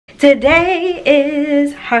Today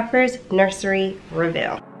is Harper's nursery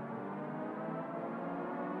reveal.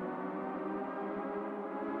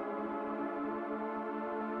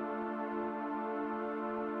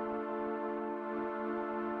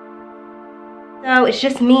 So it's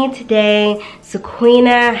just me today.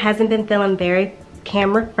 Sequina hasn't been feeling very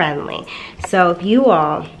camera friendly. So if you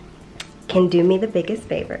all can do me the biggest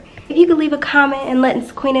favor, if you could leave a comment and letting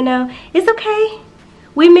Sequina know, it's okay.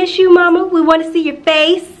 We miss you, mama. We want to see your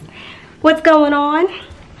face. What's going on?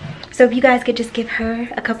 So if you guys could just give her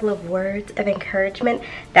a couple of words of encouragement,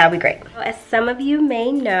 that would be great. As some of you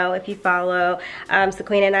may know, if you follow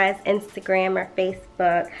Sequina and I's Instagram or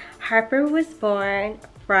Facebook, Harper was born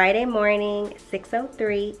Friday morning,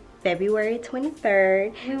 6:03, February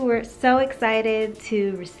 23rd. We were so excited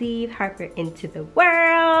to receive Harper into the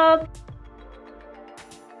world.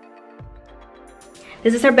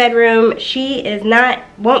 This is her bedroom. She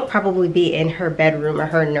won't probably be in her bedroom or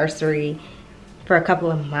her nursery for a couple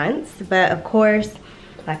of months, but of course,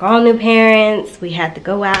 like all new parents, we had to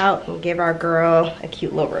go out and give our girl a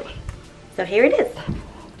cute little room. So here it is.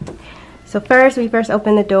 So we first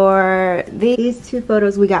opened the door. These two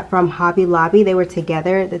photos we got from Hobby Lobby. They were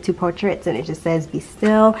together, the two portraits, and it just says, "Be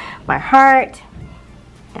still, my heart."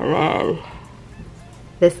 And then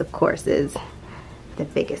this, of course, is the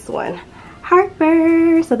biggest one.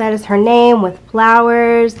 Harper, so that is her name with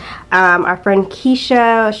flowers. Our friend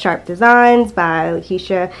Keisha, Sharp Designs by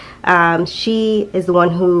Keisha, she is the one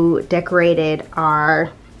who decorated our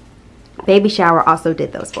baby shower, also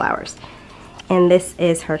did those flowers. And this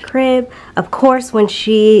is her crib. Of course, when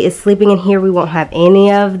she is sleeping in here, we won't have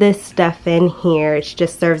any of this stuff in here. It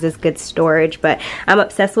just serves as good storage, but I'm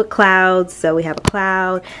obsessed with clouds, so we have a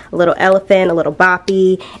cloud, a little elephant, a little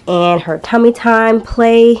boppy, and her tummy time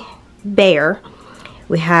play bear.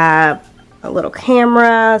 We have a little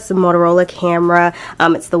camera, some Motorola camera.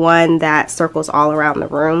 It's the one that circles all around the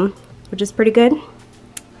room, which is pretty good.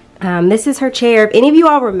 This is her chair. If any of you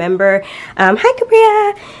all remember, hi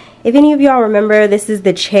Capria. If any of y'all remember, this is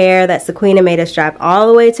the chair that Sequina made us drive all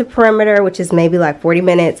the way to Perimeter, which is maybe like 40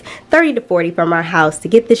 minutes, 30 to 40 from our house to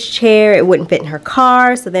get this chair. It wouldn't fit in her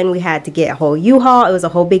car, so then we had to get a whole U-Haul. It was a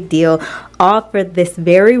whole big deal, all for this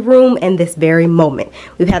very room and this very moment.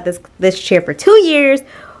 We've had this chair for 2 years,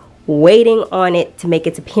 waiting on it to make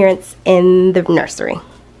its appearance in the nursery.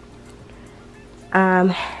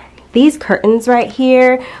 These curtains right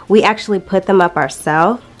here, we actually put them up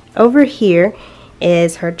ourselves. Over here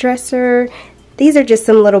is her dresser. These are just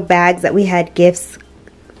some little bags that we had gifts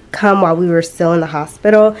come while we were still in the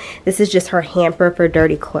hospital. This is just her hamper for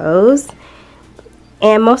dirty clothes.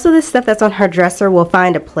 And most of the stuff that's on her dresser we'll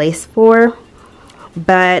find a place for.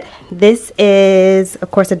 But this is,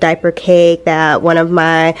 of course, a diaper cake that one of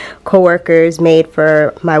my coworkers made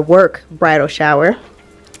for my work bridal shower.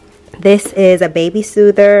 This is a baby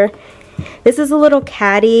soother. This is a little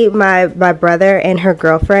caddy my brother and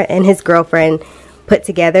his girlfriend put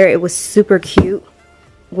together. It was super cute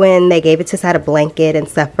when they gave it to us. Had a blanket and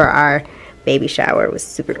stuff for our baby shower. It was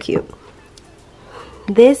super cute.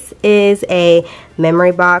 This is a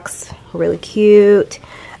memory box, really cute.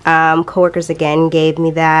 Coworkers again gave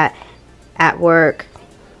me that at work.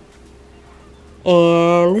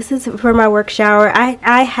 And this is for my work shower.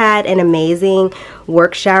 I had an amazing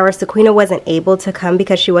work shower. Sequina wasn't able to come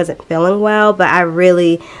because she wasn't feeling well, but I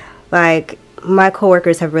really, like, my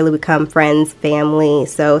coworkers have really become friends, family.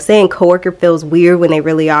 So saying coworker feels weird when they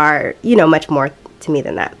really are, you know, much more to me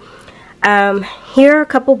than that. Here are a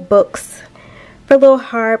couple books for little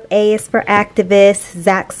Harp. A is for Activist,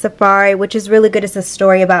 Zach's Safari, which is really good. It's a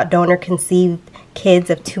story about donor-conceived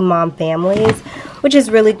kids of 2-mom families, which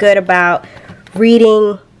is really good about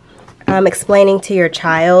reading, explaining to your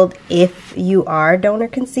child, if you are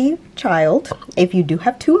donor-conceived child, if you do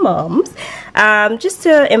have 2 moms, just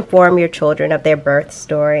to inform your children of their birth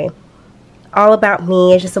story. All About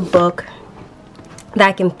Me is just a book that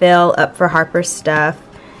I can fill up for Harper's stuff.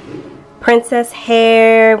 Princess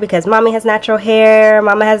Hair, because mommy has natural hair,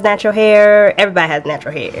 mama has natural hair, everybody has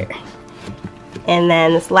natural hair. And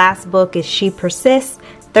then this last book is She Persists,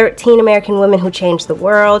 13 American Women Who Changed the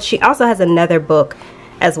World. She also has another book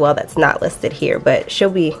as well that's not listed here, but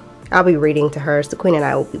I'll be reading to her. So Queen and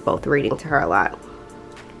I will be both reading to her a lot.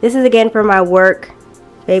 This is again for my work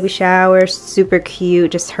baby shower. Super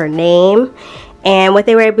cute, just her name. And what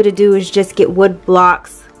they were able to do is just get wood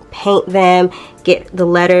blocks, paint them, get her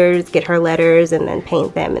letters, and then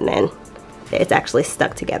paint them, and then it's actually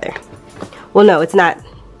stuck together. Well, no, it's not.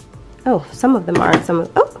 Oh, some of them are.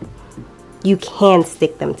 Oh, you can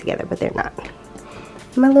stick them together, but they're not.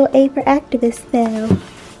 My little A for Activist though.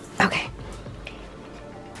 Okay.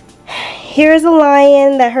 here's a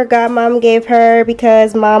lion that her godmom gave her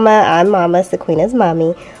because I'm Mama, Sequina's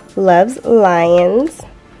mommy, loves lions.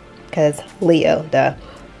 Because Leo, duh.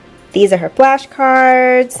 These are her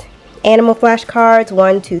flashcards, animal flashcards,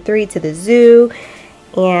 1, 2, 3 to the zoo.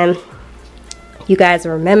 And you guys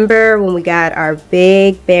remember when we got our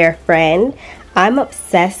big bear friend. I'm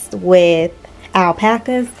obsessed with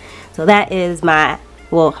alpacas. So that is my,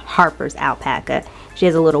 well, Harper's alpaca. She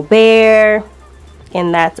has a little bear,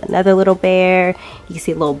 and that's another little bear. You can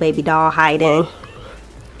see a little baby doll hiding.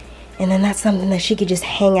 And then that's something that she could just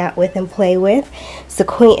hang out with and play with.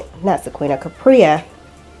 Capria,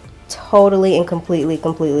 totally and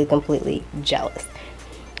completely jealous.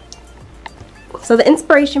 So the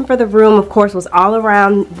inspiration for the room, of course, was all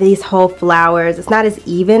around these whole flowers. It's not as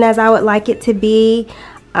even as I would like it to be,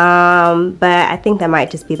 but I think that might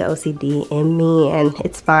just be the OCD in me, and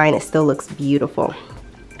it's fine. It still looks beautiful.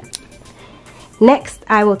 Next,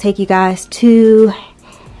 I will take you guys to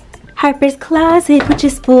Harper's closet, which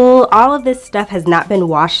is full. All of this stuff has not been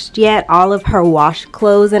washed yet. All of her washed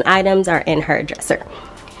clothes and items are in her dresser.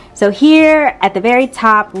 So here at the very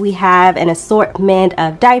top, we have an assortment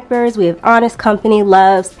of diapers. We have Honest Company,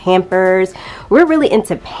 Loves, Pampers. We're really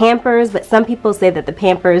into Pampers, but some people say that the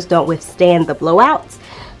Pampers don't withstand the blowouts.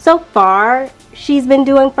 So far, she's been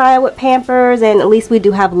doing fine with Pampers, and at least we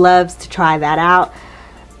do have Loves to try that out.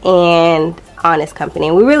 And Honest Company.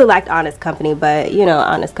 And we really liked Honest Company, but you know,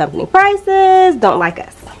 Honest Company prices don't like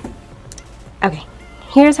us. Okay,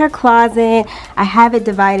 here's her closet. I have it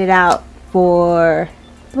divided out for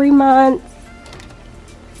 3 months,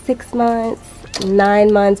 6 months,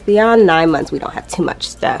 9 months. Beyond 9 months, we don't have too much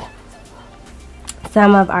stuff.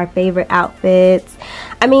 Some of our favorite outfits.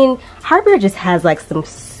 I mean, Harper just has like some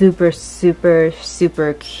super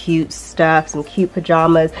cute stuff, some cute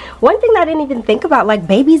pajamas. One thing that I didn't even think about, like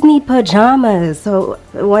babies need pajamas. So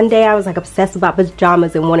one day I was like obsessed about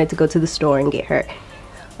pajamas and wanted to go to the store and get her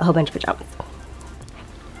a whole bunch of pajamas.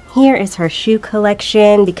 Here is her shoe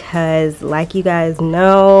collection because, like you guys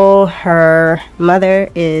know, her mother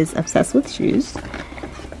is obsessed with shoes.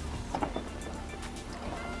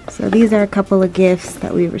 So these are a couple of gifts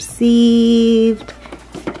that we received.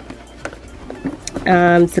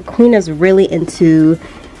 Sequina's really into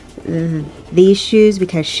these shoes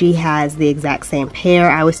because she has the exact same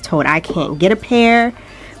pair. I was told I can't get a pair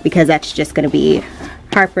because that's just going to be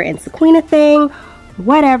Harper and Sequina thing.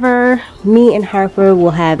 Whatever, me and Harper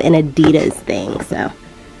will have an Adidas thing, so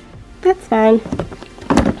that's fine.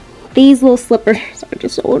 These little slippers are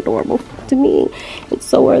just so adorable to me, and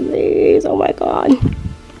so are these. Oh my god.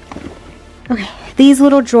 Okay, these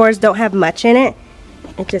little drawers don't have much in it.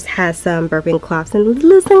 It just has some burping cloths and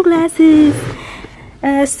little sunglasses.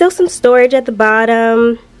 Still some storage at the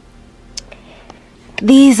bottom.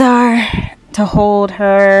 These are to hold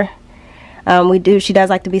her. She does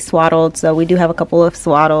like to be swaddled, so we do have a couple of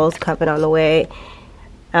swaddles coming on the way.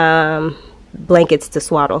 Blankets to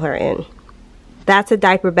swaddle her in. That's a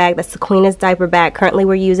diaper bag. That's Sequina's diaper bag. Currently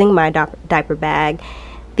we're using my diaper bag.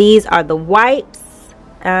 These are the wipes.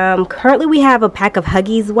 Currently we have a pack of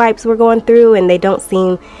Huggies wipes we're going through, and they don't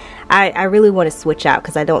seem, I really want to switch out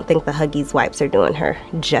because I don't think the Huggies wipes are doing her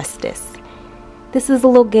justice. This is a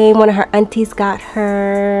little game one of her aunties got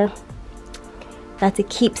her. That's a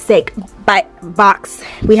keepsake box.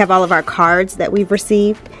 We have all of our cards that we've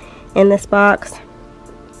received in this box.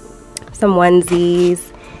 Some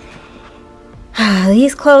onesies.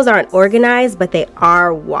 These clothes aren't organized, but they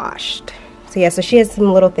are washed. So yeah, so she has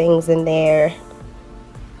some little things in there.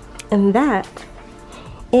 And that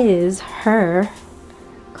is her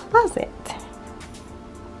closet.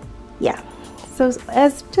 Yeah, so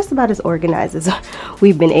as just about as organized as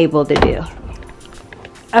we've been able to do.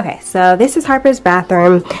 Okay, so this is Harper's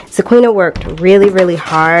bathroom. Sequina worked really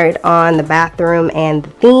hard on the bathroom and the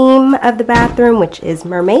theme of the bathroom, which is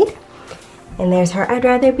mermaid. And there's her I'd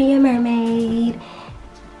rather be a mermaid.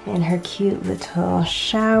 And her cute little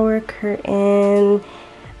shower curtain.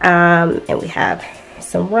 And we have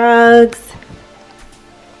some rugs.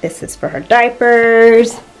 This is for her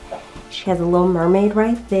diapers. She has a little mermaid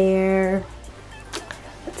right there.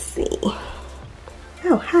 Let's see.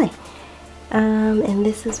 Oh, hi. And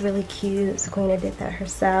this is really cute. Sequina did that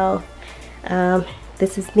herself.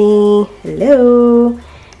 This is me. Hello.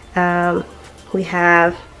 We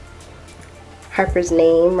have Harper's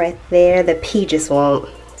name right there. The P just won't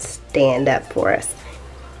stand up for us.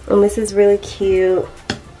 And this is really cute.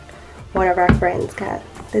 One of our friends got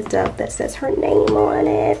the dove that says her name on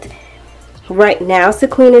it. Right now,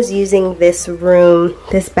 Sequina's using this room,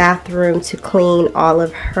 this bathroom, to clean all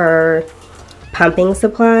of her pumping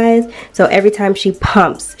supplies. So every time she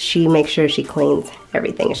pumps, she makes sure she cleans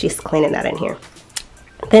everything, and she's cleaning that in here.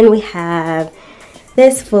 Then we have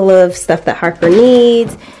this full of stuff that Harper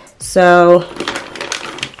needs. So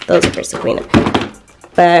those are for Sequina.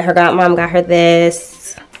 But her godmom got her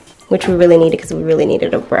this, which we really needed because we really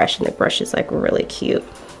needed a brush, and the brush is like really cute.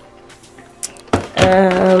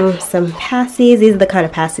 Some passies. These are the kind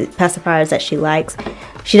of pacifiers that she likes.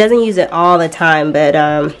 She doesn't use it all the time,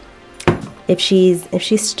 but if she's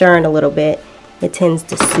stirring a little bit, it tends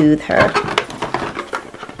to soothe her.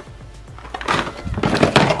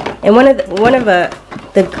 And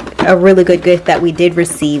a really good gift that we did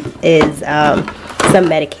receive is some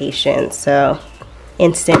medication. So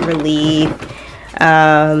instant relief.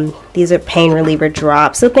 These are pain reliever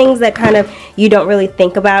drops. So things that kind of you don't really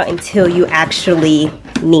think about until you actually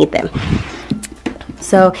need them.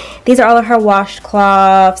 So these are all of her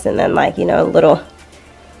washcloths, and then like, you know, a little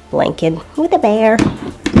blanket with a bear.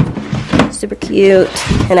 Super cute.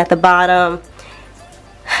 And at the bottom,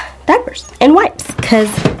 diapers and wipes,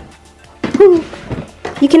 because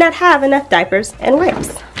you cannot have enough diapers and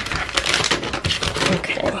wipes.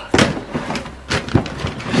 Okay.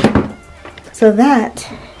 So that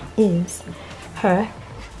is her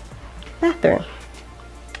bathroom.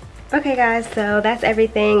 Okay guys, so that's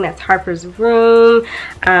everything. That's Harper's room.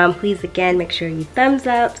 Please again, make sure you thumbs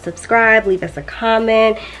up, subscribe, leave us a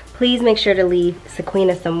comment. Please make sure to leave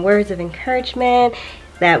Sequina some words of encouragement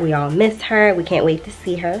that we all miss her. We can't wait to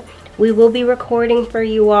see her. We will be recording for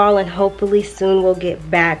you all, and hopefully soon we'll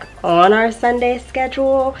get back on our Sunday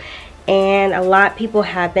schedule. And a lot of people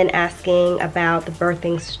have been asking about the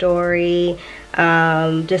birthing story,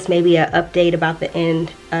 just maybe an update about the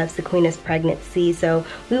end of Sequina's pregnancy. So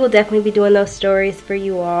we will definitely be doing those stories for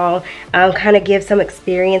you all, kind of give some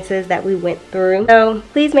experiences that we went through. So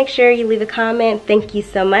please make sure you leave a comment. Thank you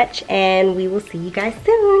so much, and we will see you guys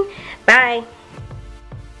soon. Bye.